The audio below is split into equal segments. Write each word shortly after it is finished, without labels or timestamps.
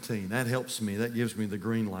17. That helps me. That gives me the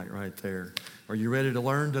green light right there. Are you ready to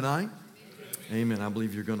learn tonight? Amen. I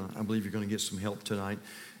believe you're gonna get some help tonight.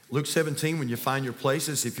 Luke 17, when you find your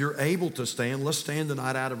places, if you're able to stand, let's stand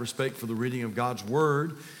tonight out of respect for the reading of God's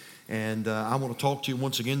Word. And I want to talk to you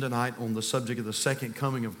once again tonight on the subject of the second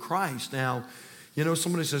coming of Christ. Now, you know,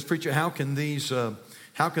 somebody says, preacher, how can these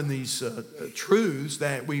truths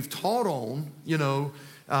that we've taught on,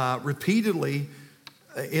 repeatedly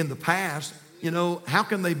in the past, how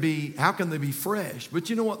can they be fresh?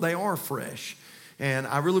 But you know what? They are fresh. And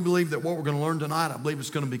I really believe that what we're going to learn tonight, I believe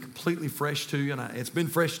it's going to be completely fresh to you. And it's been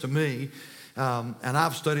fresh to me. And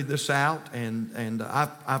I've studied this out, and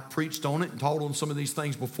I've preached on it and taught on some of these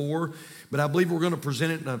things before. But I believe we're going to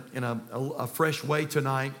present it in a fresh way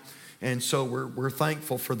tonight. And so we're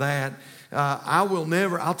thankful for that.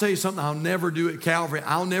 I'll tell you something I'll never do at Calvary.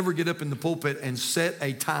 I'll never get up in the pulpit and set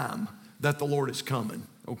a time that the Lord is coming,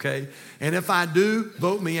 okay? And if I do,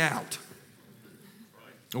 vote me out,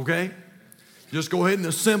 okay? Just go ahead and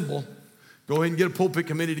assemble. Go ahead and get a pulpit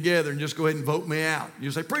committee together and just go ahead and vote me out.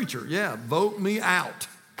 You say, preacher, yeah, vote me out,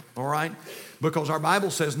 all right? Because our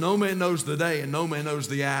Bible says no man knows the day and no man knows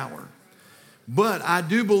the hour. But I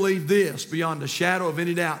do believe this, beyond a shadow of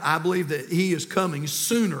any doubt. I believe that he is coming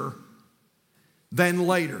sooner than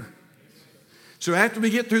later. So after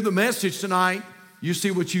we get through the message tonight, you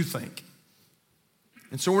see what you think.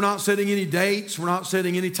 And so we're not setting any dates. We're not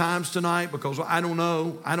setting any times tonight because I don't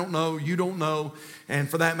know, you don't know. And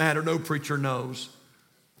for that matter, no preacher knows.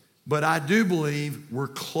 But I do believe we're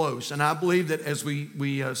close. And I believe that as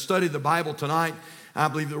we study the Bible tonight, I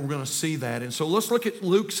believe that we're going to see that. And so let's look at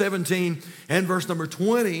Luke 17 and verse number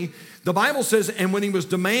 20. The Bible says, and when he was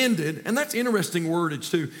demanded, and that's interesting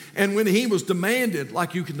wordage too. And when he was demanded,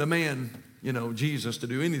 like you can demand, Jesus to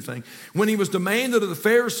do anything. When he was demanded of the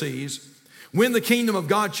Pharisees, when the kingdom of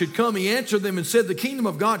God should come, he answered them and said, the kingdom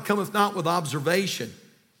of God cometh not with observation.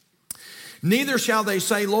 Neither shall they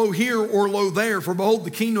say, lo here or lo there, for behold,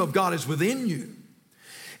 the kingdom of God is within you.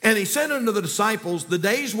 And he said unto the disciples, the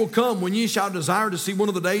days will come when ye shall desire to see one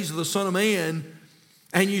of the days of the Son of Man,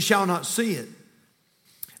 and ye shall not see it.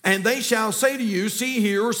 And they shall say to you, see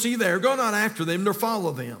here or see there, go not after them, nor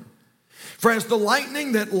follow them. For as the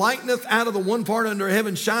lightning that lighteneth out of the one part under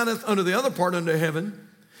heaven shineth unto the other part under heaven,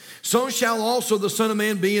 so shall also the Son of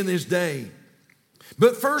Man be in his day.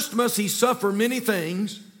 But first must he suffer many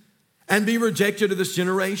things and be rejected of this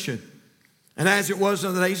generation. And as it was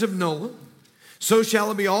in the days of Noah, so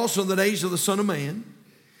shall it be also in the days of the Son of Man.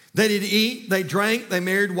 They did eat, they drank, they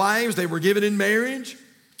married wives, they were given in marriage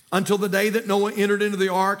until the day that Noah entered into the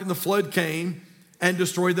ark and the flood came and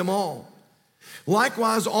destroyed them all.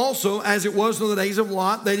 Likewise also, as it was in the days of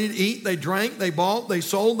Lot, they did eat, they drank, they bought, they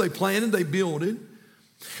sold, they planted, they builded.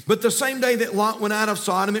 But the same day that Lot went out of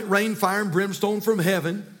Sodom, it rained fire and brimstone from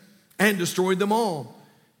heaven and destroyed them all.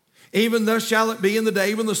 Even thus shall it be in the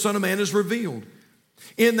day when the Son of Man is revealed.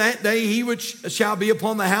 In that day he which shall be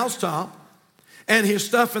upon the housetop and his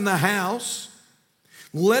stuff in the house,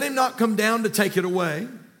 let him not come down to take it away.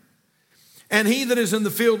 And he that is in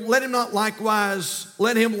the field, let him likewise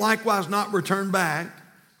not return back.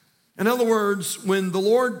 In other words, when the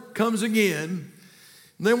Lord comes again,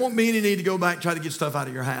 there won't be any need to go back and try to get stuff out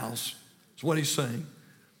of your house. That's what he's saying.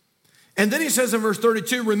 And then he says in verse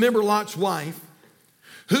 32, remember Lot's wife.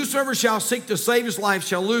 Whosoever shall seek to save his life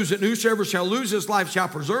shall lose it, and whosoever shall lose his life shall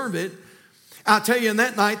preserve it. I'll tell you, in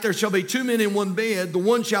that night there shall be two men in one bed. The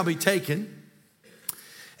one shall be taken,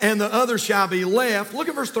 and the other shall be left. Look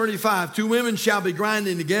at verse 35. Two women shall be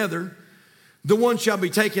grinding together. The one shall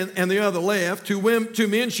be taken, and the other left. Two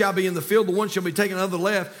men shall be in the field. The one shall be taken, and the other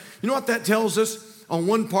left. You know what that tells us? On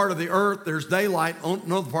one part of the earth, there's daylight. On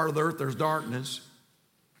another part of the earth, there's darkness.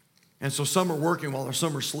 And so some are working while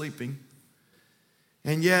some are sleeping.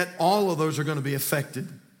 And yet all of those are going to be affected.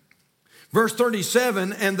 Verse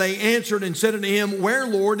 37, and they answered and said unto him, where,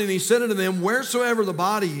 Lord? And he said unto them, wheresoever the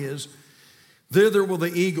body is, thither will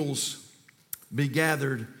the eagles be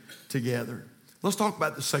gathered together. Let's talk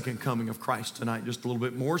about the second coming of Christ tonight just a little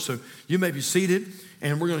bit more. So you may be seated,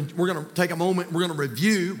 and we're going to take a moment. We're going to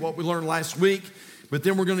review what we learned last week. But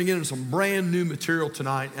then we're going to get into some brand new material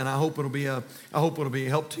tonight, and I hope it'll be a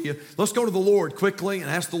help to you. Let's go to the Lord quickly and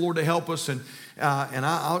ask the Lord to help us, and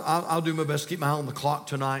I'll do my best to keep my eye on the clock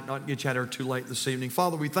tonight, not get you out here too late this evening.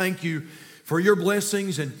 Father, we thank you for your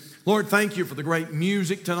blessings, and Lord, thank you for the great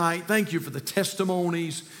music tonight. Thank you for the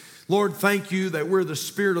testimonies. Lord, thank you that where the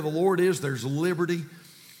Spirit of the Lord is, there's liberty.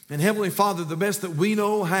 And Heavenly Father, the best that we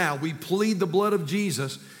know how, we plead the blood of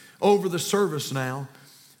Jesus over the service now.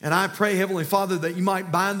 And I pray, Heavenly Father, that you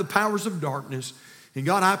might bind the powers of darkness. And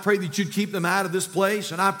God, I pray that you'd keep them out of this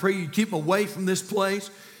place. And I pray you'd keep them away from this place.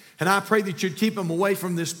 And I pray that you'd keep them away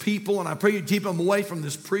from this people, and I pray you'd keep them away from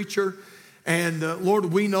this preacher. And Lord,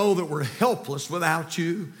 we know that we're helpless without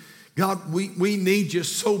you. God, we need you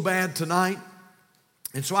so bad tonight.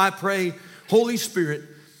 And so I pray, Holy Spirit,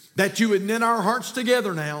 that you would knit our hearts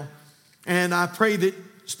together now. And I pray that,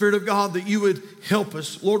 Spirit of God, that you would help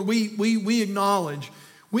us. Lord, we acknowledge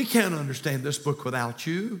we can't understand this book without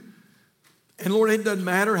you. And Lord, it doesn't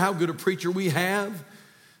matter how good a preacher we have.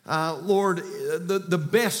 Lord, the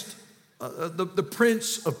best, the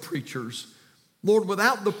prince of preachers. Lord,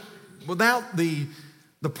 without the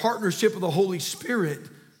partnership of the Holy Spirit,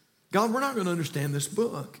 God, we're not going to understand this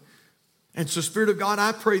book. And so, Spirit of God,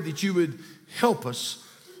 I pray that you would help us.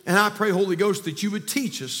 And I pray, Holy Ghost, that you would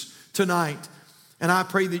teach us tonight. And I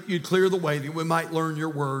pray that you'd clear the way that we might learn your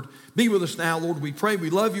word. Be with us now, Lord. We pray. We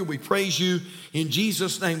love you. We praise you. In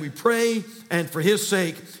Jesus' name we pray. And for his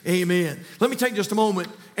sake, amen. Let me take just a moment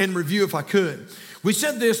and review if I could. We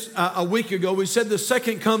said this a week ago. We said the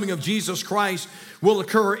second coming of Jesus Christ will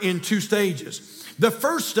occur in 2 stages. The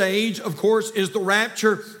first stage, of course, is the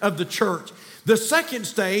rapture of the church. The second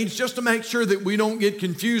stage, just to make sure that we don't get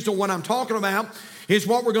confused on what I'm talking about, is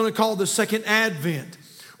what we're going to call the second advent,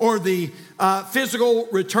 or the physical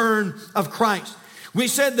return of Christ. We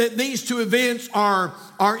said that these two events are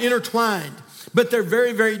intertwined, but they're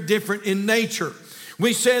very, very different in nature.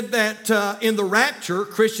 We said that in the rapture,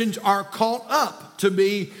 Christians are caught up to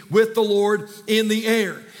be with the Lord in the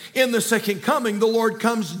air. In the second coming, the Lord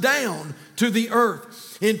comes down to the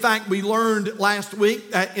earth. In fact, we learned last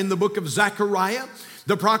week that in the book of Zechariah,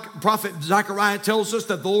 the prophet Zechariah tells us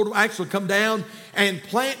that the Lord will actually come down and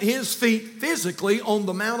plant his feet physically on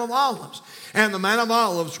the Mount of Olives. And the Mount of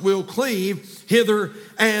Olives will cleave hither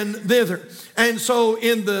and thither. And so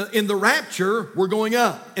in the rapture, we're going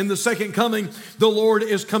up. In the second coming, the Lord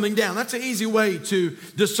is coming down. That's an easy way to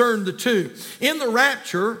discern the two. In the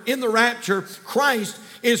rapture, Christ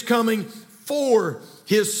is coming for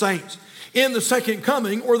his saints. In the second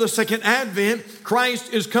coming, or the second advent,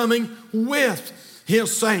 Christ is coming with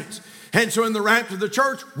his saints. And so in the rapture of the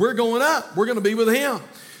church, we're going up. We're going to be with him.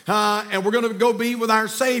 And we're going to go be with our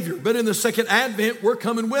Savior. But in the second advent, we're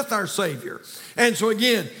coming with our Savior. And so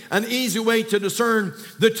again, an easy way to discern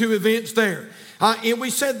the two events there. And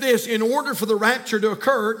we said this: in order for the rapture to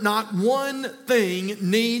occur, not one thing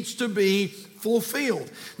needs to be fulfilled.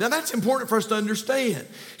 Now that's important for us to understand.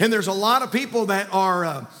 And there's a lot of people that are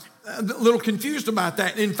a little confused about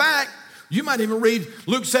that. In fact, you might even read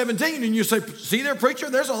Luke 17 and you say, see there, preacher,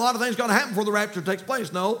 there's a lot of things going to happen before the rapture takes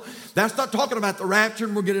place. No, that's not talking about the rapture,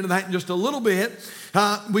 and we'll get into that in just a little bit.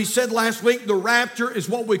 We said last week the rapture is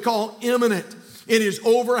what we call imminent. It is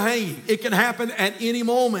overhanging. It can happen at any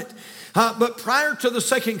moment. But prior to the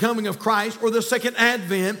second coming of Christ, or the second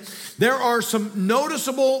advent, there are some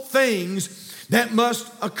noticeable things that must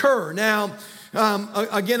occur. Now,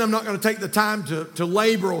 again, I'm not going to take the time to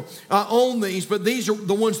labor on these, but these are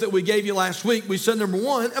the ones that we gave you last week. We said number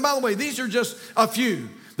one, and by the way, these are just a few.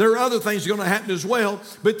 There are other things that are going to happen as well,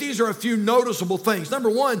 but these are a few noticeable things. Number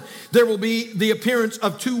one, there will be the appearance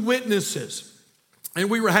of 2 witnesses. And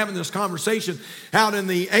we were having this conversation out in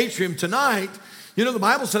the atrium tonight. You know, the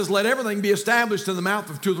Bible says, let everything be established in the mouth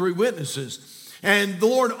of 2 or 3 witnesses. And the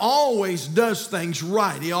Lord always does things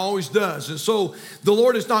right. He always does. And so the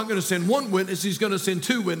Lord is not going to send 1 witness. He's going to send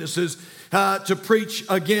 2 witnesses to preach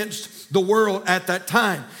against the world at that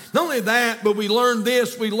time. Not only that, but we learned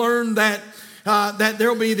this. We learned that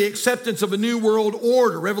there will be the acceptance of a new world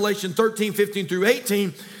order. Revelation 13, 15 through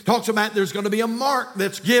 18 talks about there's going to be a mark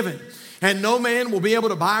that's given. And no man will be able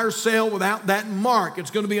to buy or sell without that mark.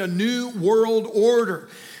 It's going to be a new world order.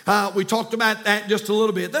 We talked about that just a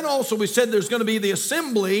little bit. Then also we said there's going to be the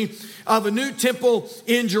assembly of a new temple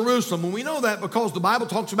in Jerusalem. And we know that because the Bible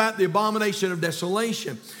talks about the abomination of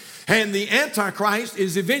desolation. And the Antichrist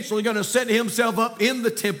is eventually going to set himself up in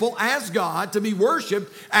the temple as God, to be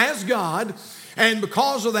worshiped as God. And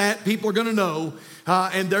because of that, people are going to know,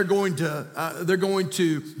 and they're going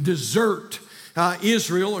to desert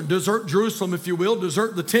Israel, or desert Jerusalem, if you will,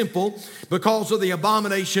 desert the temple because of the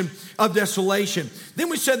abomination of desolation. Then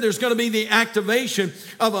we said there's going to be the activation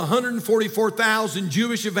of 144,000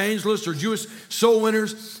 Jewish evangelists or Jewish soul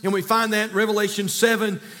winners, and we find that in Revelation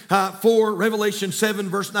 7, 4, Revelation 7,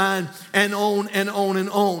 verse 9, and on and on and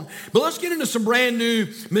on. But let's get into some brand new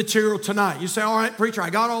material tonight. You say, all right, preacher, I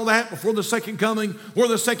got all that before the second coming or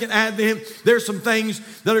the second advent. There's some things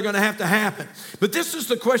that are going to have to happen. But this is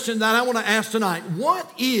the question that I want to ask tonight. What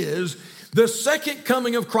is the second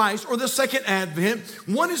coming of Christ, or the second advent?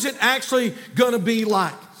 What is it actually going to be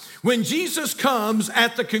like? When Jesus comes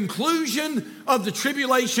at the conclusion of the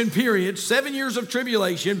tribulation period, 7 years of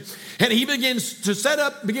tribulation, and he begins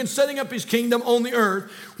setting up his kingdom on the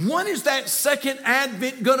earth, what is that second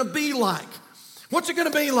advent going to be like? What's it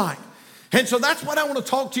going to be like? And so that's what I want to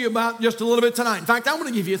talk to you about just a little bit tonight. In fact, I want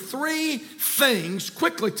to give you three things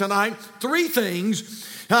quickly tonight,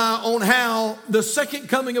 on how the second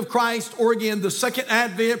coming of Christ, or again, the second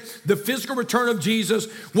advent, the physical return of Jesus,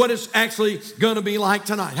 what it's actually going to be like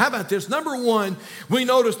tonight. How about this? Number one, we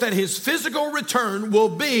notice that his physical return will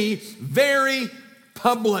be very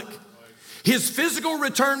public. His physical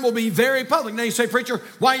return will be very public. Now you say, preacher,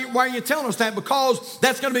 why are you telling us that? Because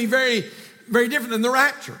that's going to be very, very different than the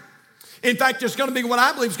rapture. In fact, it's going to be what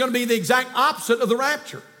I believe is going to be the exact opposite of the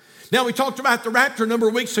rapture. Now, we talked about the rapture a number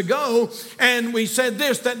of weeks ago, and we said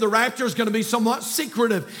this, that the rapture is going to be somewhat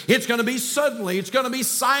secretive. It's going to be suddenly. It's going to be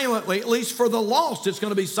silently. At least for the lost, it's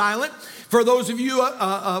going to be silent. For those of you,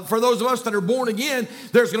 for those of us that are born again,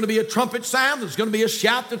 there's going to be a trumpet sound. There's going to be a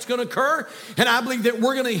shout that's going to occur. And I believe that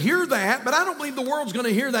we're going to hear that, but I don't believe the world's going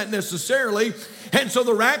to hear that necessarily. And so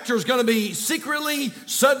the rapture is going to be secretly,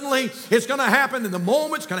 suddenly. It's going to happen in the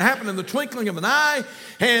moment. It's going to happen in the twinkling of an eye.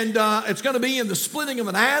 And it's going to be in the splitting of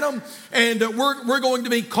an atom. And we're going to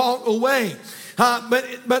be caught away.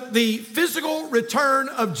 But the physical return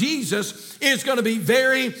of Jesus is going to be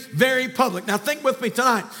very, very public. Now think with me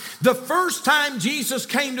tonight. The first time Jesus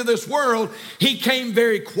came to this world, he came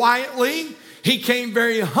very quietly, he came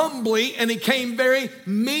very humbly, and he came very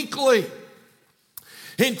meekly.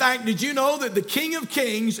 In fact, did you know that the King of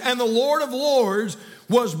Kings and the Lord of Lords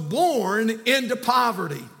was born into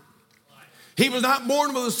poverty? He was not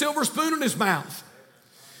born with a silver spoon in his mouth.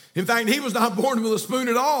 In fact, he was not born with a spoon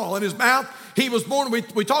at all in his mouth. He was born,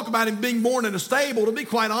 we talk about him being born in a stable. To be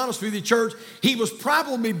quite honest with you, church, he was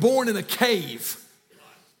probably born in a cave.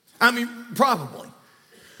 I mean, probably.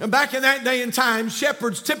 And back in that day and time,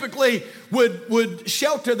 shepherds typically would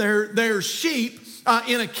shelter their sheep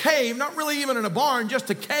in a cave, not really even in a barn, just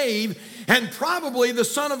a cave. And probably the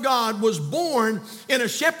Son of God was born in a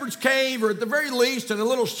shepherd's cave, or at the very least in a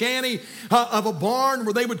little shanty of a barn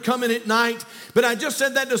where they would come in at night. But I just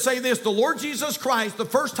said that to say this: the Lord Jesus Christ, the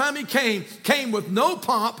first time he came with no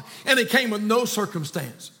pomp, and he came with no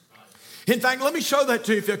circumstance. In fact, let me show that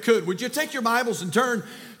to you if you could. Would you take your Bibles and turn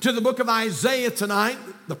to the book of Isaiah tonight,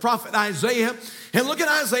 the prophet Isaiah, and look at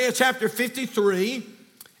Isaiah chapter 53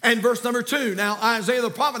 and verse number 2. Now, Isaiah the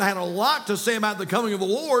prophet had a lot to say about the coming of the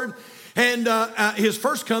Lord and his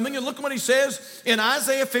first coming. And look at what he says in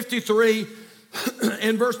Isaiah 53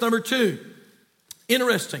 and verse number 2.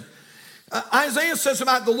 Interesting. Isaiah says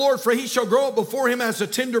about the Lord, for he shall grow up before him as a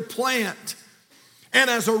tender plant and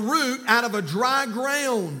as a root out of a dry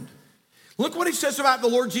ground. Look what he says about the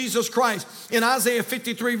Lord Jesus Christ in Isaiah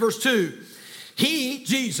 53 verse 2. He,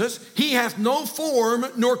 Jesus, he hath no form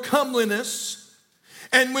nor comeliness,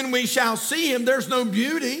 and when we shall see him, there's no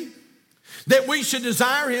beauty that we should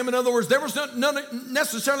desire him. In other words, there was not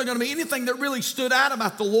necessarily going to be anything that really stood out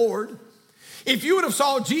about the Lord. If you would have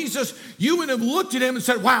saw Jesus, you would have looked at him and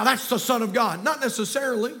said, wow, that's the Son of God. Not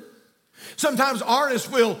necessarily. Sometimes artists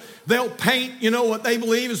they'll paint, what they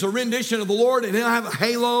believe is a rendition of the Lord, and he'll have a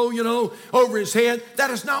halo, over his head. That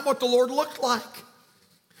is not what the Lord looked like.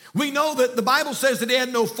 We know that the Bible says that he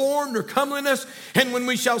had no form nor comeliness, and when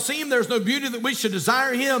we shall see him, there's no beauty that we should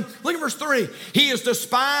desire him. Look at verse 3. He is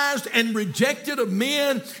despised and rejected of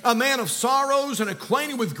men, a man of sorrows and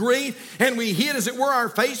acquainted with grief, and we hid, as it were, our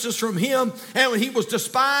faces from him, and he was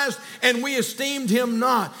despised, and we esteemed him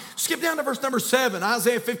not. Skip down to verse number 7,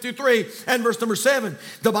 Isaiah 53 and verse number 7.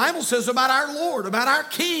 The Bible says about our Lord, about our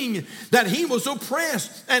King, that he was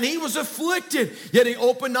oppressed and he was afflicted, yet he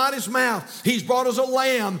opened not his mouth. He's brought as a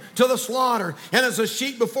lamb to the slaughter, and as a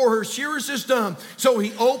sheep before her shearers is dumb, so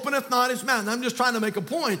he openeth not his mouth. And I'm just trying to make a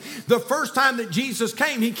point. The first time that Jesus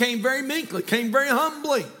came, he came very meekly, came very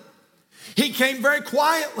humbly. He came very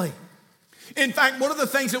quietly. In fact, one of the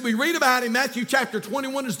things that we read about in Matthew chapter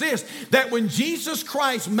 21 is this, that when Jesus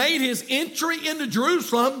Christ made his entry into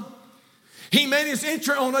Jerusalem, he made his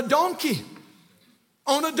entry on a donkey.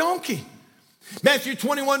 On a donkey. Matthew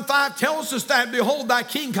 21:5 tells us that, behold, thy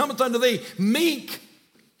king cometh unto thee meek,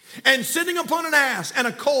 and sitting upon an ass, and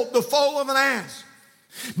a colt, the foal of an ass.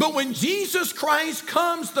 But when Jesus Christ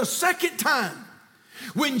comes the second time,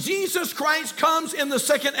 when Jesus Christ comes in the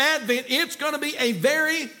second advent, it's going to be a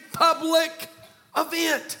very public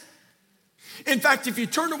event. In fact, if you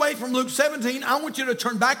turn away from Luke 17, I want you to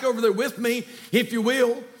turn back over there with me, if you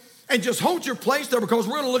will, and just hold your place there, because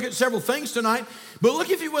we're going to look at several things tonight. But look,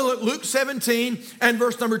 if you will, at Luke 17 and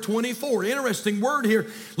verse number 24. Interesting word here.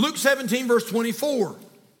 Luke 17, verse 24.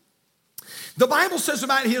 The Bible says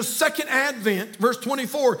about his second advent, verse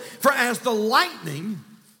 24, for as the lightning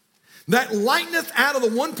that lighteneth out of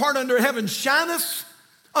the one part under heaven shineth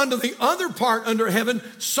unto the other part under heaven,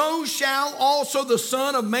 so shall also the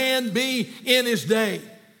Son of Man be in his day.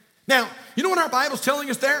 Now, you know what our Bible's telling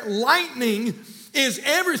us there? Lightning is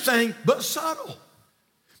everything but subtle.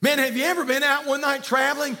 Man, have you ever been out one night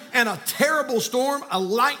traveling and a terrible storm, a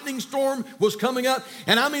lightning storm was coming up?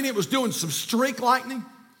 And I mean, it was doing some streak lightning.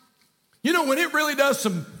 You know, when it really does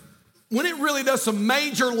some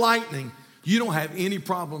major lightning, you don't have any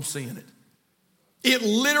problem seeing it. It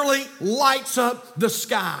literally lights up the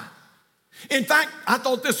sky. In fact, I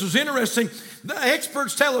thought this was interesting. The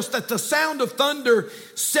experts tell us that the sound of thunder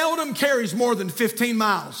seldom carries more than 15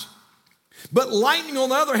 miles. But lightning, on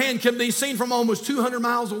the other hand, can be seen from almost 200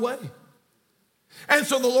 miles away. And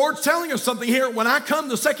so the Lord's telling us something here. When I come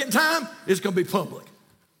the second time, it's going to be public.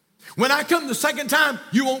 When I come the second time,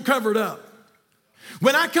 you won't cover it up.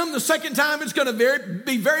 When I come the second time, it's going to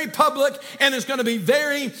be very public, and it's going to be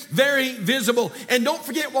very, very visible. And don't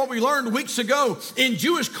forget what we learned weeks ago. In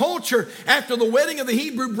Jewish culture, after the wedding of the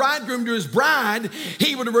Hebrew bridegroom to his bride,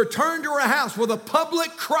 he would return to her house with a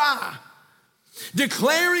public cry,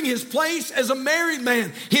 declaring his place as a married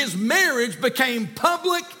man. His marriage became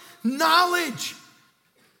public knowledge.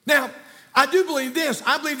 Now, I do believe this.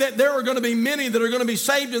 I believe that there are going to be many that are going to be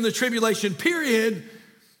saved in the tribulation period.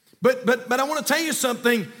 But I want to tell you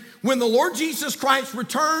something. When the Lord Jesus Christ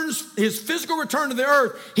returns, his physical return to the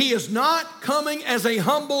earth, he is not coming as a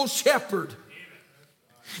humble shepherd.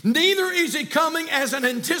 Neither is he coming as an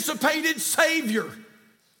anticipated Savior.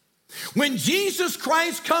 When Jesus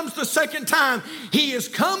Christ comes the second time, he is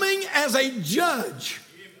coming as a judge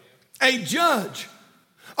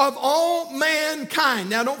of all mankind.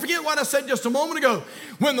 Now, don't forget what I said just a moment ago.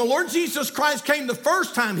 When the Lord Jesus Christ came the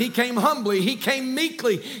first time, he came humbly, he came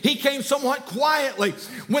meekly, he came somewhat quietly.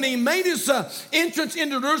 When he made his entrance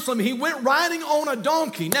into Jerusalem, he went riding on a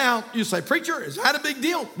donkey. Now, you say, preacher, is that a big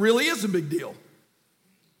deal? Really is a big deal.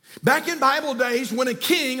 Back in Bible days, when a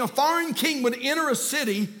foreign king would enter a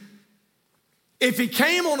city, if he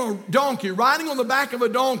came on a donkey, riding on the back of a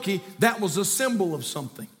donkey, that was a symbol of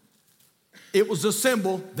something. It was a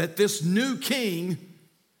symbol that this new king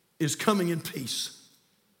is coming in peace.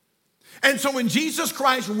 And so when Jesus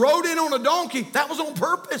Christ rode in on a donkey, that was on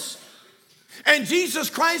purpose. And Jesus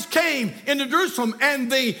Christ came into Jerusalem,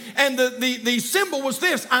 and the symbol was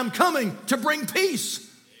this: I'm coming to bring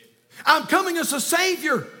peace. I'm coming as a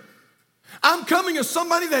Savior. I'm coming as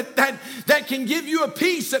somebody that can give you a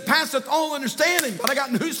peace that passeth all understanding. But I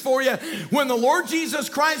got news for you. When the Lord Jesus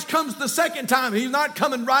Christ comes the second time, he's not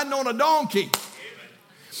coming riding on a donkey.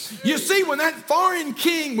 You see, when that foreign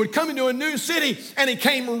king would come into a new city and he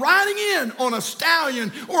came riding in on a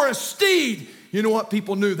stallion or a steed, you know what?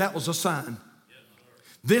 People knew that was a sign.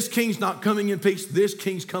 This king's not coming in peace. This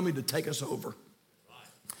king's coming to take us over.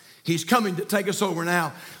 He's coming to take us over.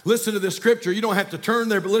 Now, listen to this scripture. You don't have to turn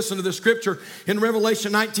there, but listen to this scripture. In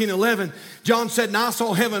Revelation 19:11, John said, and I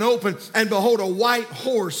saw heaven open, and behold, a white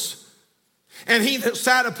horse. And he that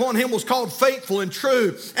sat upon him was called Faithful and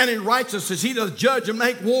True, and in righteousness he doth judge and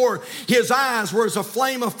make war. His eyes were as a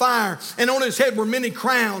flame of fire, and on his head were many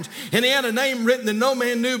crowns. And he had a name written that no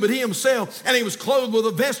man knew but he himself. And he was clothed with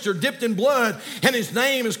a vesture dipped in blood, and his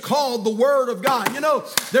name is called the Word of God. You know,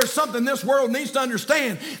 there's something this world needs to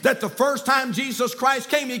understand, that the first time Jesus Christ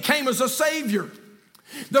came, he came as a Savior.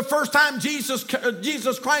 The first time Jesus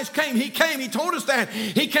Christ came, he told us that.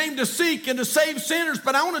 He came to seek and to save sinners.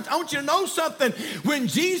 But I want you to know something. When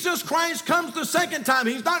Jesus Christ comes the second time,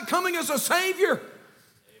 he's not coming as a Savior.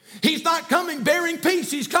 He's not coming bearing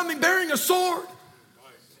peace. He's coming bearing a sword.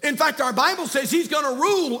 In fact, our Bible says he's going to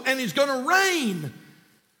rule and he's going to reign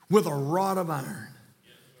with a rod of iron.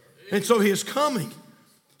 And so his coming,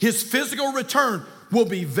 his physical return will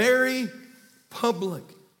be very public.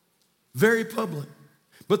 Very public.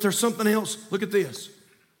 But there's something else. Look at this.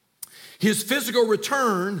 His physical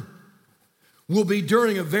return will be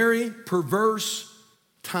during a very perverse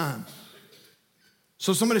time.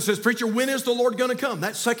 So somebody says, preacher, when is the Lord going to come?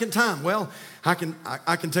 That second time. Well, I can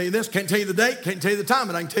tell you this. Can't tell you the date, can't tell you the time,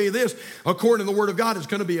 but I can tell you this. According to the Word of God, it's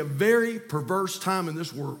going to be a very perverse time in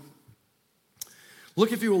this world.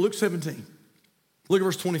 Look, if you will, Luke 17. Look at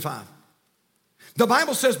verse 25. The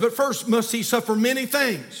Bible says, but first must he suffer many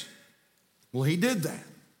things. Well, he did that.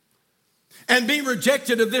 And be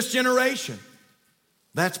rejected of this generation.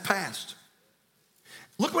 That's past.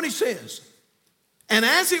 Look what he says. And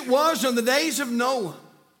as it was in the days of Noah,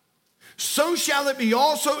 so shall it be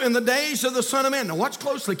also in the days of the Son of Man. Now watch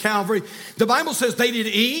closely, Calvary. The Bible says they did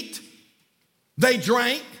eat, they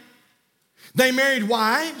drank, they married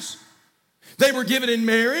wives, They were given in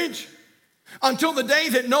marriage until the day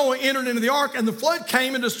that Noah entered into the ark and the flood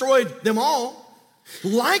came and destroyed them all.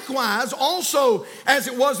 Likewise, also, as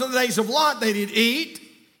it was in the days of Lot, they did eat,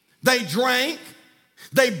 they drank,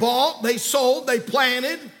 they bought, they sold, they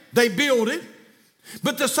planted, they builded.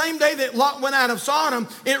 But the same day that Lot went out of Sodom,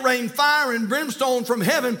 it rained fire and brimstone from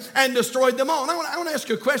heaven and destroyed them all. And I want to ask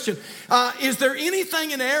you a question. Is there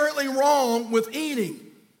anything inherently wrong with eating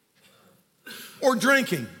or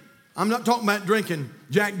drinking? I'm not talking about drinking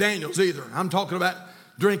Jack Daniels either. I'm talking about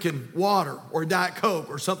drinking water or Diet Coke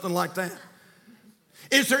or something like that.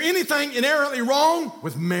 Is there anything inherently wrong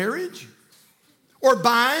with marriage or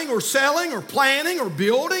buying or selling or planning or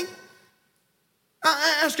building?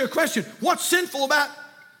 I ask you a question. What's sinful about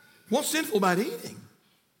eating?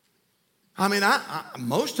 I mean,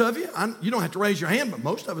 most of you, you don't have to raise your hand, but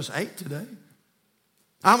most of us ate today.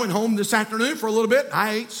 I went home this afternoon for a little bit.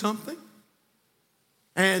 I ate something.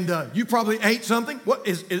 And you probably ate something. What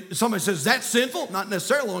is somebody says, that's sinful? Not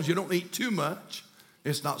necessarily, as long as you don't eat too much.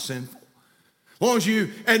 It's not sinful. As long as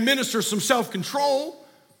you administer some self-control.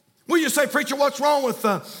 Well, you say, preacher, what's wrong with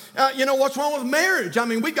marriage? I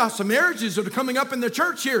mean, we got some marriages that are coming up in the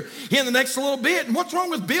church here in the next little bit. And what's wrong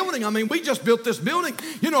with building? I mean, we just built this building,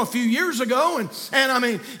 a few years ago. And I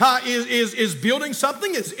mean, is building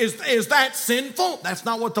something, is that sinful? That's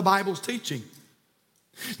not what the Bible's teaching.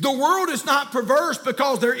 The world is not perverse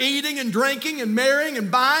because they're eating and drinking and marrying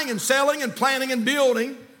and buying and selling and planning and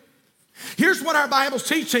building. Here's what our Bible's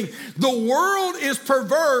teaching. The world is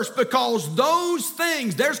perverse because those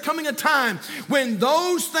things, there's coming a time when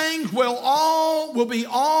those things will be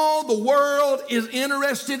all the world is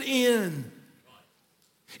interested in.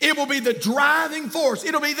 It will be the driving force.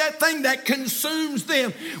 It'll be that thing that consumes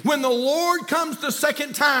them. When the Lord comes the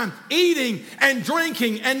second time, eating and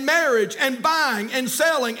drinking and marriage and buying and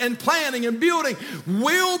selling and planning and building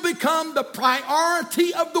will become the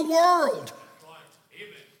priority of the world.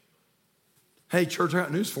 Hey, church, I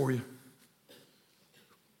got news for you.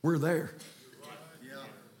 We're there.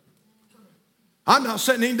 I'm not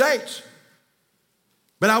setting any dates.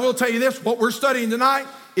 But I will tell you this, what we're studying tonight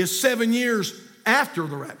is 7 years after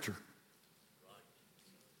the rapture.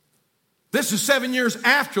 This is 7 years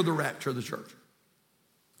after the rapture of the church.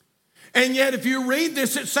 And yet if you read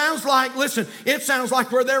this, it sounds like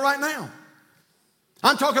we're there right now.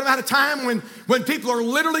 I'm talking about a time when people are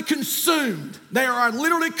literally consumed. They are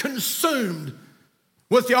literally consumed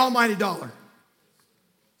with the almighty dollar.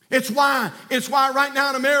 It's why right now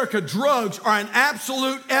in America, drugs are an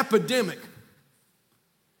absolute epidemic.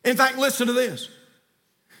 In fact, listen to this.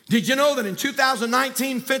 Did you know that in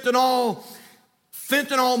 2019, fentanyl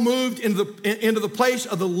moved into the place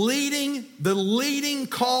of the leading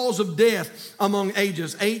cause of death among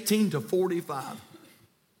ages 18 to 45?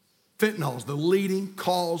 Fentanyl is the leading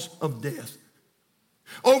cause of death.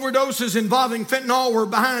 Overdoses involving fentanyl were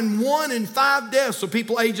behind 1 in 5 deaths of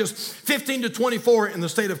people ages 15 to 24 in the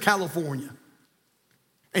state of California.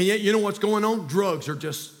 And yet, you know what's going on? Drugs are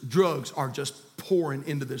just pouring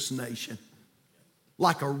into this nation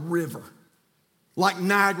like a river, like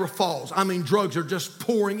Niagara Falls. I mean, drugs are just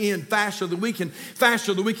pouring in faster than we can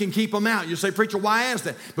keep them out. You say, preacher, why is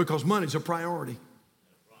that? Because money's a priority.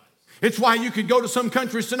 It's why you could go to some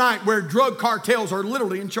countries tonight where drug cartels are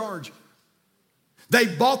literally in charge. They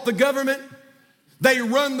bought the government. They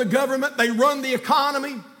run the government. They run the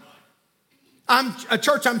economy. I'm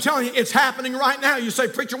telling you, it's happening right now. You say,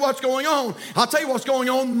 preacher, what's going on? I'll tell you what's going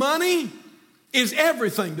on. Money is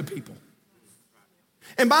everything to people.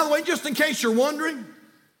 And by the way, just in case you're wondering,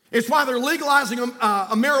 it's why they're legalizing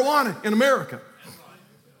marijuana in America.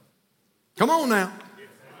 Come on now.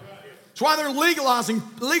 It's why they're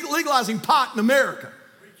legalizing pot in America.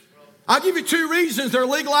 I'll give you 2 reasons they're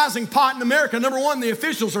legalizing pot in America. Number 1, the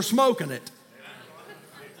officials are smoking it.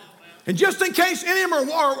 And just in case any of them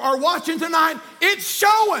are watching tonight, it's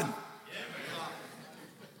showing.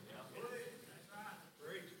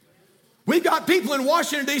 We've got people in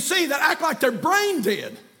Washington, D.C. that act like they're brain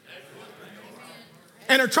dead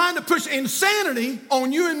and are trying to push insanity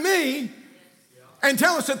on you and me and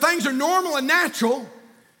tell us that things are normal and natural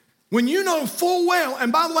when you know full well,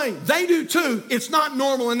 and by the way, they do too, it's not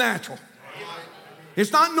normal and natural.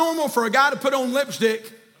 It's not normal for a guy to put on lipstick.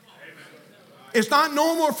 It's not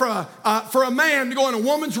normal for a man to go in a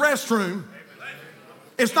woman's restroom.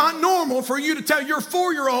 It's not normal for you to tell your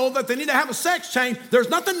 4-year-old that they need to have a sex change. There's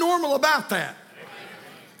nothing normal about that.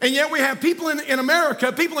 And yet we have people in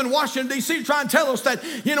America, people in Washington, D.C. trying to tell us that,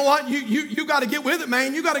 you know what, you got to get with it,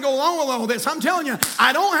 man. You got to go along with all this. I'm telling you,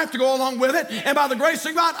 I don't have to go along with it. And by the grace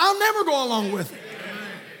of God, I'll never go along with it.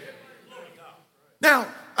 Now,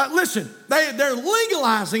 Listen, they're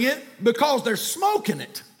legalizing it because they're smoking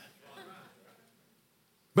it.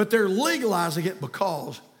 But they're legalizing it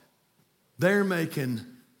because they're making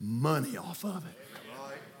money off of it.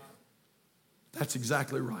 That's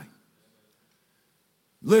exactly right.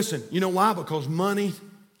 Listen, you know why? Because money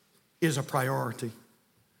is a priority.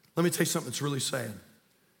 Let me tell you something that's really sad.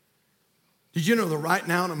 Did you know that right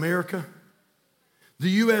now in America, the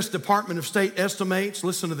U.S. Department of State estimates,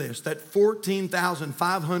 listen to this, that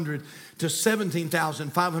 14,500 to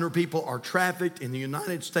 17,500 people are trafficked in the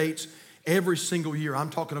United States every single year. I'm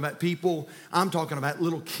talking about people, I'm talking about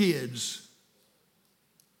little kids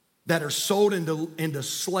that are sold into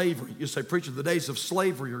slavery. You say, preacher, the days of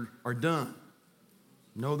slavery are done.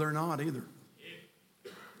 No, they're not either.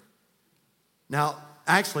 Now,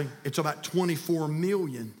 actually, it's about 24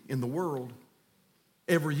 million in the world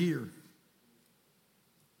every year.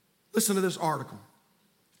 Listen to this article.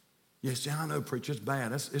 Yes, I know, preacher, it's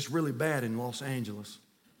bad. It's really bad in Los Angeles.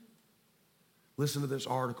 Listen to this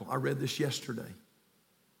article. I read this yesterday.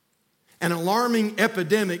 An alarming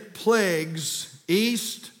epidemic plagues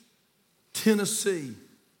East Tennessee.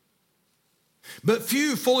 But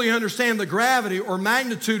few fully understand the gravity or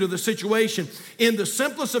magnitude of the situation. In the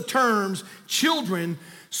simplest of terms, children,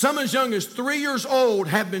 some as young as 3 years old,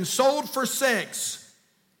 have been sold for sex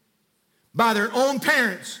by their own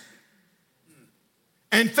parents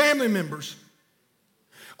and family members.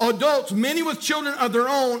 Adults, many with children of their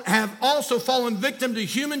own, have also fallen victim to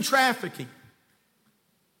human trafficking.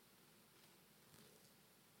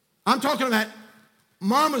 I'm talking about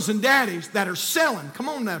mamas and daddies that are selling, come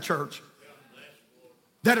on now, church,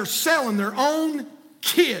 that are selling their own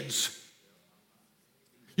kids.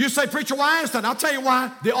 You say, preacher, why is that? I'll tell you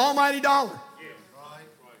why. The almighty dollar.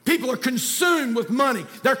 People are consumed with money.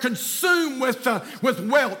 They're consumed with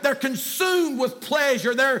wealth. They're consumed with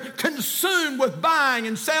pleasure. They're consumed with buying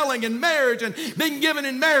and selling and marriage and being given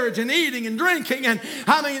in marriage and eating and drinking. And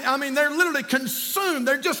I mean, they're literally consumed.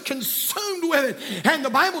 They're just consumed with it. And the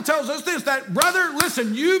Bible tells us this, that brother,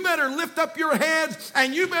 listen, you better lift up your heads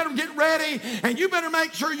and you better get ready and you better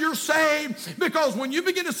make sure you're saved, because when you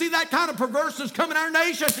begin to see that kind of perverseness come in our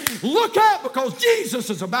nation, look out, because Jesus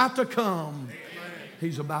is about to come.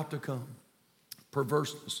 He's about to come.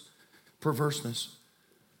 Perverseness.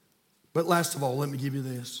 But last of all, let me give you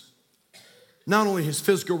this. Not only his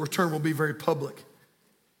physical return will be very public,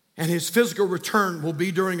 and his physical return will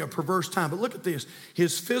be during a perverse time, but look at this.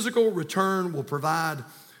 His physical return will provide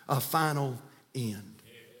a final end.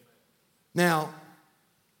 Now,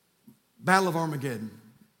 Battle of Armageddon.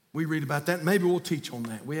 We read about that. Maybe we'll teach on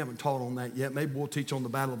that. We haven't taught on that yet. Maybe we'll teach on the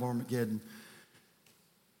Battle of Armageddon.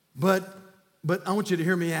 But I want you to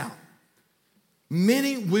hear me out.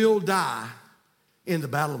 Many will die in the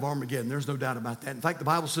Battle of Armageddon. There's no doubt about that. In fact, the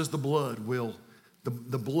Bible says the blood will.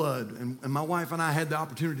 The blood. And my wife and I had the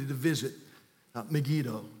opportunity to visit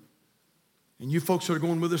Megiddo. And you folks that are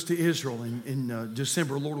going with us to Israel in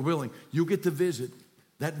December, Lord willing, you'll get to visit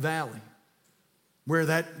that valley where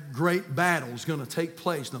that great battle is going to take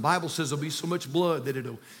place. And the Bible says there'll be so much blood that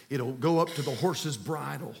it'll go up to the horse's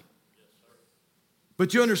bridle.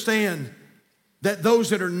 But you understand that those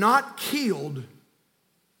that are not killed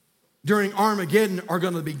during Armageddon are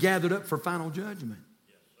going to be gathered up for final judgment.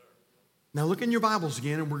 Yes, sir. Now look in your Bibles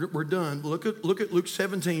again, and we're done. Look at Luke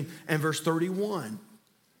 17 and verse 31.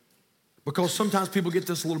 Because sometimes people get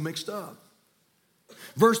this a little mixed up.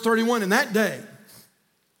 Verse 31, in that day,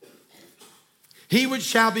 he which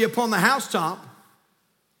shall be upon the housetop,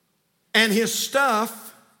 and his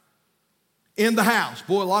stuff in the house.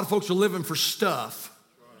 Boy, a lot of folks are living for stuff.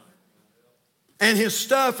 And his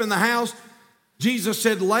stuff in the house, Jesus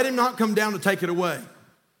said, let him not come down to take it away.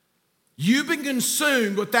 You've been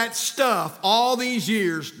consumed with that stuff all these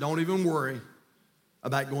years. Don't even worry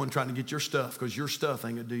about going trying to get your stuff, because your stuff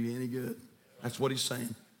ain't going to do you any good. That's what he's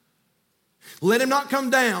saying. Let him not come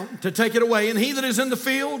down to take it away. And he that is in the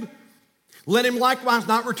field, let him likewise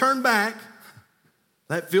not return back.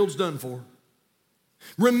 That field's done for.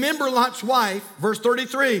 Remember Lot's wife, verse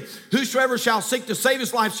 33, whosoever shall seek to save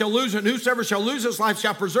his life shall lose it, and whosoever shall lose his life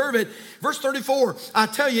shall preserve it. Verse 34, I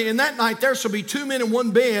tell you, in that night there shall be two men in one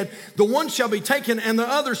bed, the one shall be taken and the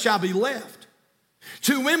other shall be left.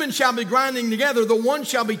 Two women shall be grinding together, the one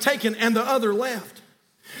shall be taken and the other left.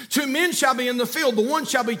 Two men shall be in the field, the one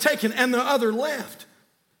shall be taken and the other left.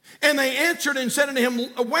 And they answered and said unto him,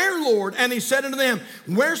 where, Lord? And he said unto them,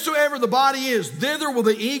 wheresoever the body is, thither will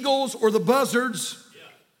the eagles or the buzzards,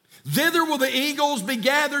 thither will the eagles be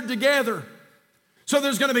gathered together. So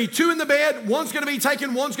there's going to be two in the bed, one's going to be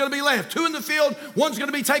taken, one's going to be left. Two in the field, one's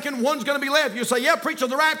going to be taken, one's going to be left. You say, yeah, preach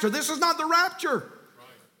of the rapture. This is not the rapture.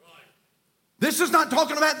 This is not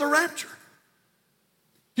talking about the rapture.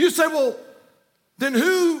 You say, well, then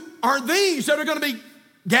who are these that are going to be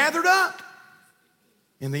gathered up?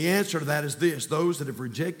 And the answer to that is this: those that have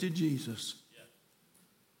rejected Jesus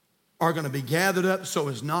are going to be gathered up so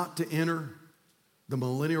as not to enter the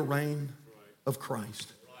millennial reign of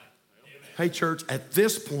Christ. Hey, church, at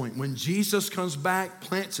this point, when Jesus comes back,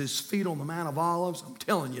 plants his feet on the Mount of Olives, I'm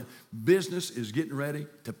telling you, business is getting ready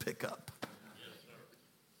to pick up.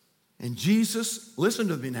 And Jesus, listen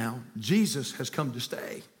to me now, Jesus has come to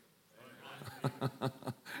stay.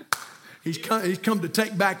 He's come to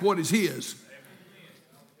take back what is his.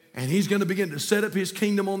 And he's going to begin to set up his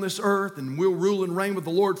kingdom on this earth, and we'll rule and reign with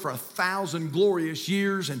the Lord for 1,000 glorious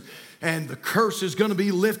years. And the curse is going to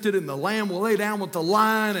be lifted, and the Lamb will lay down with the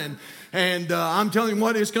lion. And I'm telling you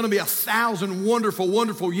what, it's going to be 1,000 wonderful,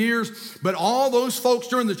 wonderful years. But all those folks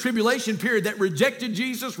during the tribulation period that rejected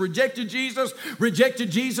Jesus,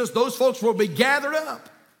 those folks will be gathered up,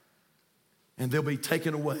 and they'll be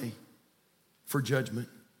taken away for judgment.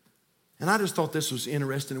 And I just thought this was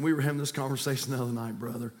interesting, and we were having this conversation the other night,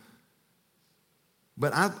 brother.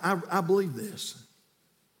 But I believe this.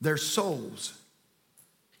 Their souls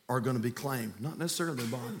are going to be claimed, not necessarily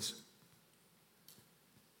their bodies.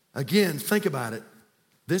 Again, think about it.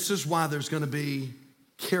 This is why there's going to be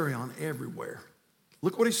carry-on everywhere.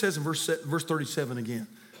 Look what he says in verse 37 again.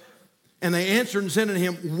 And they answered and said unto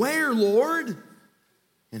him, Where, Lord?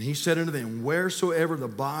 And he said unto them, Wheresoever the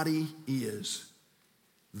body is,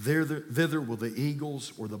 thither will the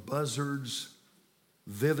eagles or the buzzards,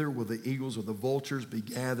 thither will the eagles or the vultures be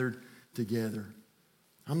gathered together.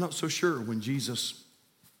 I'm not so sure when Jesus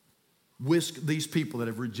whisked these people that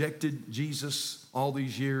have rejected Jesus all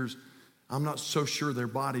these years, I'm not so sure their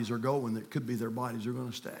bodies are going. It could be their bodies are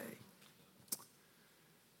going to stay.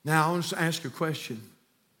 Now, I want to ask you a question.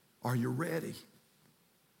 Are you ready?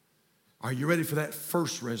 Are you ready for that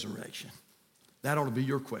first resurrection? That ought to be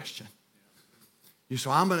your question. You say,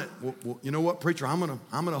 well, you know what, preacher? I'm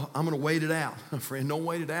gonna wait it out. Friend, don't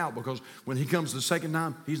wait it out, because when he comes the second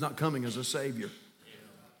time, he's not coming as a savior.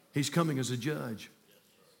 He's coming as a judge.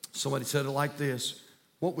 Somebody said it like this.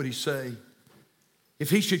 What would he say? If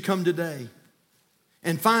he should come today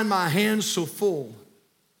and find my hands so full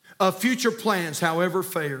of future plans, however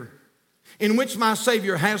fair, in which my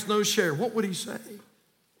Savior has no share, what would he say?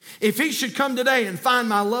 If he should come today and find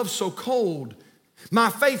my love so cold, my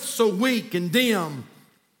faith so weak and dim,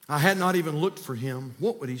 I had not even looked for him,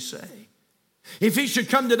 what would he say? If he should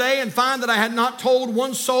come today and find that I had not told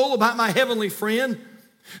one soul about my heavenly friend,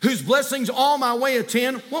 whose blessings all my way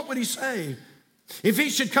attend, what would he say? If he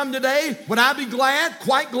should come today, would I be glad,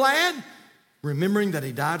 quite glad, remembering that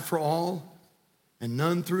he died for all, and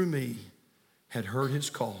none through me had heard his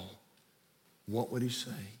call? What would he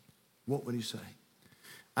say? What would he say?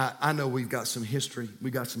 I know we've got some history. We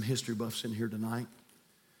got some history buffs in here tonight.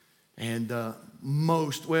 And there's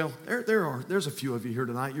a few of you here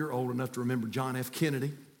tonight. You're old enough to remember John F.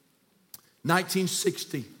 Kennedy.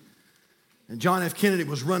 1960. And John F. Kennedy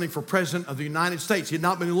was running for president of the United States. He had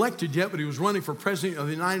not been elected yet, but he was running for president of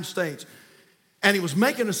the United States. And he was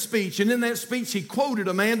making a speech, and in that speech, he quoted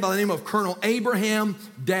a man by the name of Colonel Abraham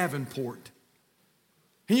Davenport.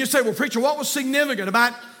 And you say, well, preacher, what was significant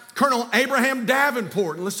about Colonel Abraham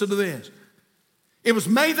Davenport? And listen to this. It was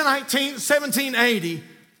May the 19th, 1780,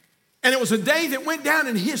 and it was a day that went down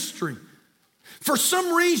in history. For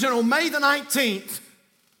some reason, on May the 19th,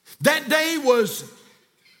 that day was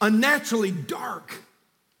unnaturally dark.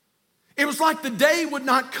 It was like the day would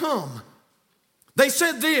not come. They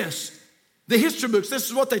said this, the history books, this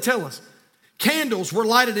is what they tell us. Candles were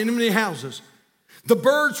lighted in many houses. The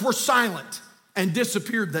birds were silent and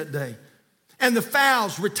disappeared that day. And the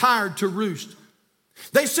fowls retired to roost.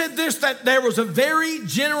 They said this, that there was a very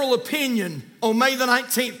general opinion on May the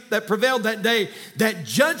 19th that prevailed that day, that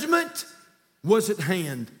judgment was at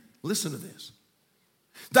hand. Listen to this.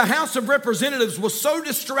 The House of Representatives was so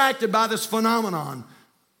distracted by this phenomenon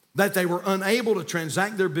that they were unable to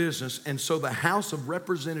transact their business, and so the House of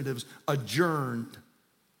Representatives adjourned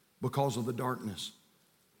because of the darkness.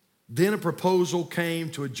 Then a proposal came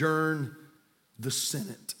to adjourn the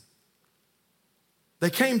Senate. They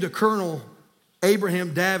came to Colonel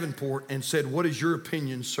Abraham Davenport and said, what is your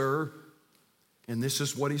opinion, sir? And this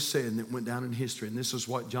is what he said, and it went down in history, and this is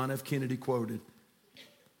what John F. Kennedy quoted.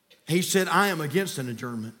 He said, I am against an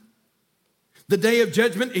adjournment. The day of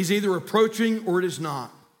judgment is either approaching or it is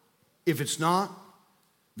not. If it's not,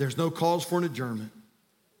 there's no cause for an adjournment.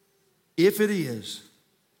 If it is,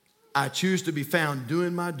 I choose to be found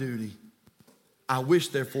doing my duty. I wish,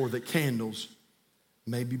 therefore, that candles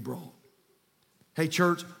may be brought. Hey,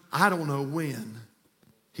 church, I don't know when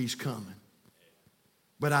he's coming.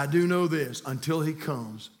 But I do know this, until he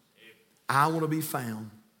comes, I want to be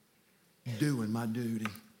found doing my duty.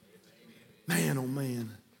 Man, oh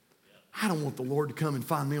man, I don't want the Lord to come and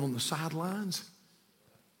find me on the sidelines.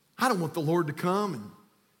 I don't want the Lord to come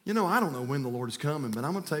and, I don't know when the Lord is coming, but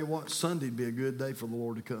I'm going to tell you what, Sunday would be a good day for the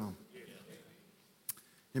Lord to come.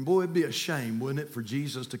 And boy, it'd be a shame, wouldn't it, for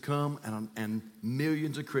Jesus to come and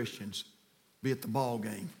millions of Christians be at the ball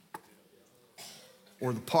game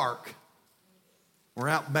or the park or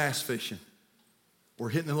out bass fishing or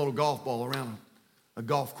hitting a little golf ball around a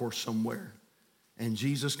golf course somewhere. And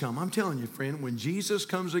Jesus come. I'm telling you, friend, when Jesus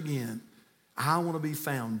comes again, I want to be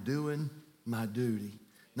found doing my duty.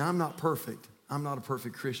 Now, I'm not perfect. I'm not a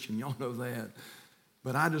perfect Christian. Y'all know that.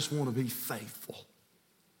 But I just want to be faithful.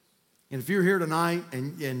 And if you're here tonight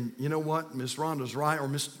and you know what, Miss Rhonda's right or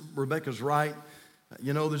Miss Rebecca's right,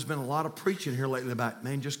 there's been a lot of preaching here lately about,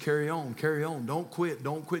 man, just carry on, don't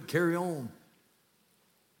quit, carry on.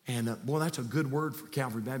 And boy, that's a good word for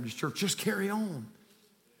Calvary Baptist Church. Just carry on.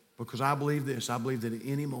 Because I believe this. I believe that at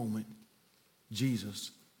any moment,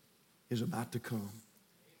 Jesus is about to come.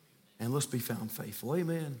 And let's be found faithful.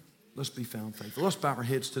 Amen. Let's be found faithful. Let's bow our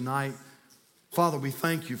heads tonight. Father, we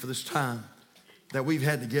thank you for this time that we've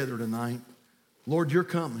had together tonight. Lord, you're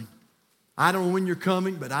coming. I don't know when you're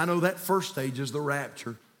coming, but I know that first stage is the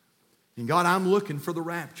rapture. And God, I'm looking for the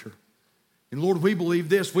rapture. And Lord, we believe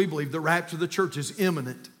this. We believe the rapture of the church is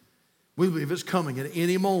imminent. We believe it's coming at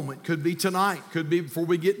any moment. Could be tonight. Could be before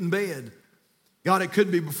we get in bed. God, it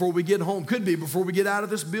could be before we get home. Could be before we get out of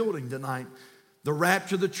this building tonight. The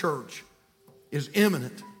rapture of the church is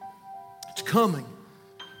imminent. It's coming.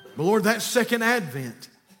 But Lord, that second advent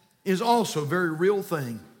is also a very real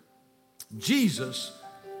thing. Jesus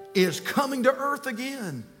is coming to earth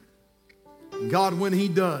again. And God, when he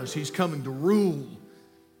does, he's coming to rule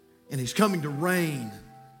and he's coming to reign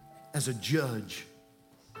as a judge.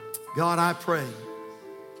 God, I pray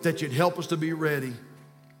that you'd help us to be ready.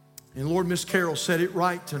 And Lord, Miss Carol said it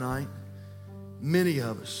right tonight. Many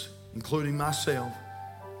of us, including myself,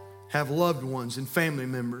 have loved ones and family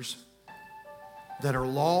members that are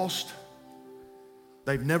lost.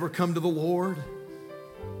 They've never come to the Lord.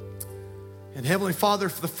 And Heavenly Father,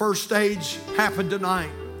 if the first stage happened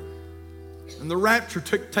tonight and the rapture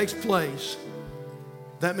takes place,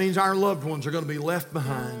 that means our loved ones are going to be left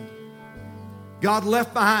behind. God,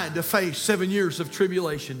 left behind to face 7 years of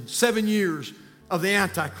tribulation, 7 years of the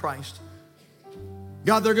Antichrist.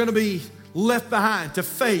 God, they're going to be left behind to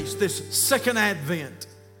face this second advent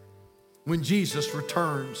when Jesus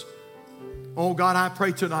returns. Oh God, I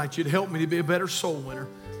pray tonight you'd help me to be a better soul winner.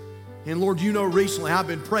 And Lord, recently I've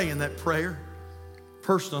been praying that prayer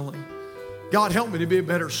personally. God, help me to be a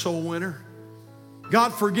better soul winner.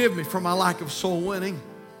 God, forgive me for my lack of soul winning.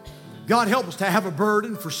 God, help us to have a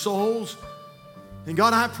burden for souls. And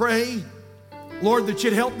God, I pray, Lord, that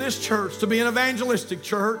you'd help this church to be an evangelistic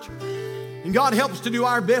church. And God, help us to do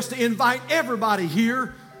our best to invite everybody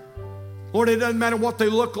here. Lord, it doesn't matter what they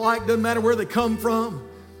look like, doesn't matter where they come from,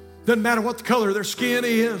 doesn't matter what the color of their skin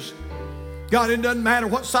is. God, it doesn't matter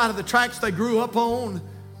what side of the tracks they grew up on.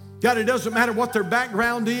 God, it doesn't matter what their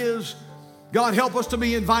background is. God, help us to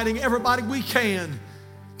be inviting everybody we can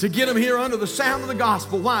to get them here under the sound of the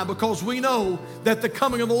gospel. Why? Because we know that the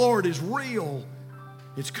coming of the Lord is real.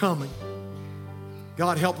 It's coming.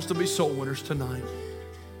 God, help us to be soul winners tonight.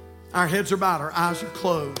 Our heads are bowed, our eyes are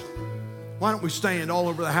closed. Why don't we stand all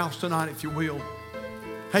over the house tonight, if you will?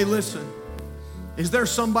 Hey, listen. Is there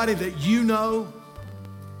somebody that you know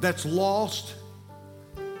that's lost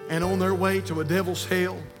and on their way to a devil's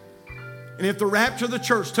hell? And if the rapture of the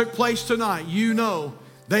church took place tonight, you know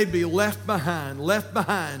they'd be left behind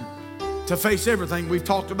to face everything we've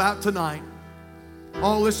talked about tonight.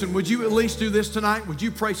 Oh, listen, would you at least do this tonight? Would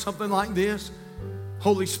you pray something like this?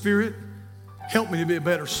 Holy Spirit, help me to be a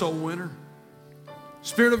better soul winner.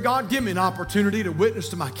 Spirit of God, give me an opportunity to witness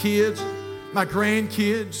to my kids, my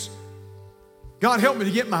grandkids. God, help me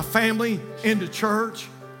to get my family into church.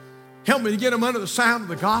 Help me to get them under the sound of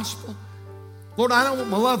the gospel. Lord, I don't want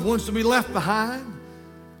my loved ones to be left behind.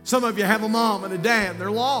 Some of you have a mom and a dad, they're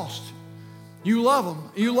lost. You love them.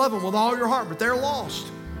 You love them with all your heart, but they're lost.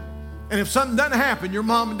 And if something doesn't happen, your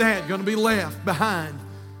mom and dad are going to be left behind.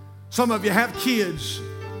 Some of you have kids,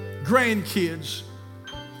 grandkids,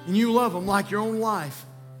 and you love them like your own life.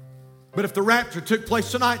 But if the rapture took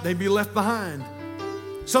place tonight, they'd be left behind.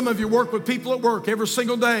 Some of you work with people at work every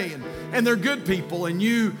single day, and they're good people, and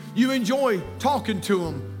you enjoy talking to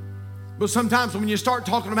them. But sometimes when you start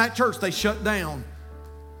talking about church, they shut down,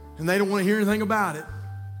 and they don't want to hear anything about it.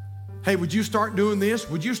 Hey, would you start doing this?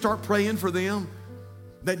 Would you start praying for them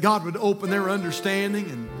that God would open their understanding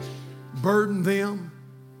and burden them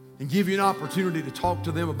and give you an opportunity to talk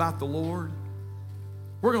to them about the Lord.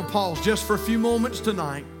 We're going to pause just for a few moments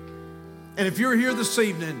tonight. And if you're here this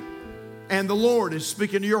evening and the Lord is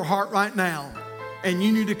speaking to your heart right now and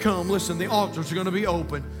you need to come, listen, the altars are going to be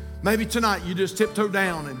open. Maybe tonight you just tiptoe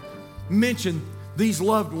down and mention these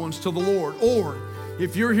loved ones to the Lord. Or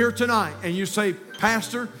if you're here tonight and you say,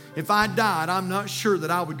 Pastor, if I died, I'm not sure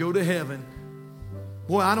that I would go to heaven.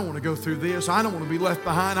 Boy, I don't want to go through this. I don't want to be left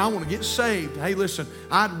behind. I want to get saved. Hey, listen,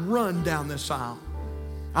 I'd run down this aisle.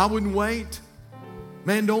 I wouldn't wait.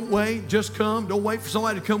 Man, don't wait. Just come. Don't wait for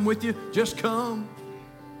somebody to come with you. Just come.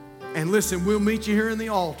 And listen, we'll meet you here in the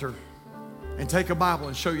altar and take a Bible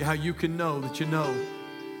and show you how you can know that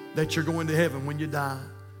you're going to heaven when you die.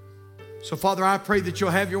 So, Father, I pray that you'll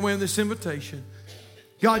have your way in this invitation.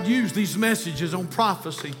 God, use these messages on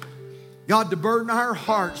prophecy, God, to burden our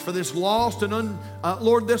hearts for this lost and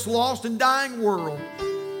Lord, this lost and dying world.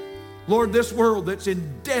 Lord, this world that's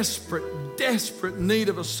in desperate need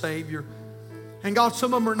of a Savior. And God,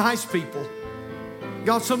 some of them are nice people.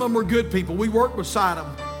 God, some of them are good people. We work beside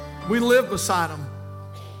them. We live beside them.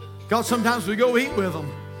 God, sometimes we go eat with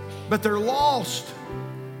them, but they're lost.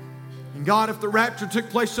 And God, if the rapture took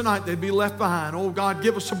place tonight, they'd be left behind. Oh, God,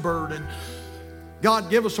 give us a burden. God,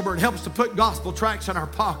 give us a burden. Help us to put gospel tracts in our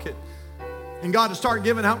pocket. And God, to start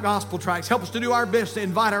giving out gospel tracts. Help us to do our best to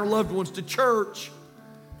invite our loved ones to church.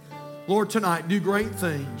 Lord, tonight, do great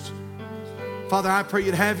things. Father, I pray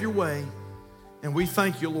you'd have your way. And we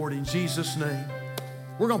thank you, Lord, in Jesus' name.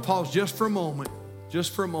 We're going to pause just for a moment.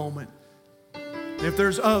 Just for a moment. And if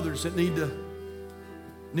there's others that need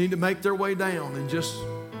to make their way down, and just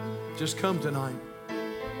come tonight.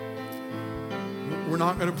 We're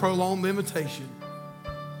not going to prolong the invitation.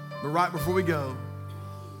 But right before we go,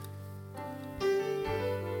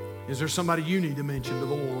 is there somebody you need to mention to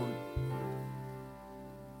the Lord?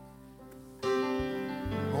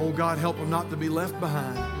 Oh, God, help them not to be left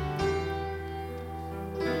behind.